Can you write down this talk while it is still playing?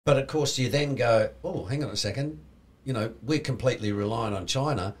But of course, you then go, oh, hang on a second, we're completely reliant on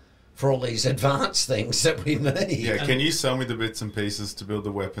China for all these advanced things that we need. Yeah, can you sell me the bits and pieces to build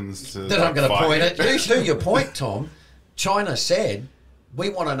the weapons to that I'm going to point it? at you? To your point, Tom, China said, we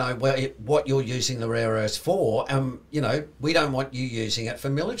want to know what you're using the rare earths for, and, we don't want you using it for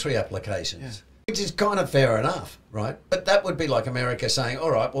military applications. Yeah. Which is kind of fair enough, right? But that would be like America saying,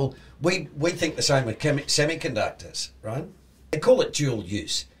 all right, well, we think the same with semiconductors, right? They call it dual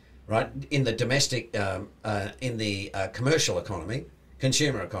use, right? In the domestic, in the commercial economy,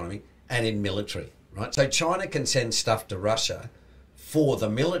 consumer economy, and in military, right? So China can send stuff to Russia for the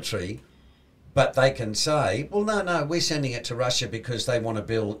military, but they can say, well, no, we're sending it to Russia because they want to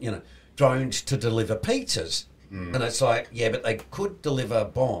build, drones to deliver pizzas. And it's like, yeah, but they could deliver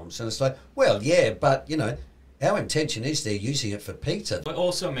bombs. And it's like, well, yeah, but, our intention is they're using it for pizza. It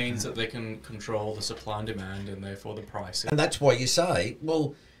also means that they can control the supply and demand and therefore the pricing. And that's why you say,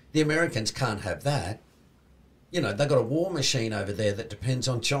 well, the Americans can't have that. They've got a war machine over there that depends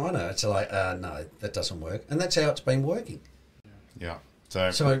on China. It's like, no, that doesn't work. And that's how it's been working. Yeah.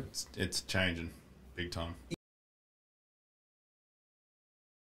 So it's changing big time.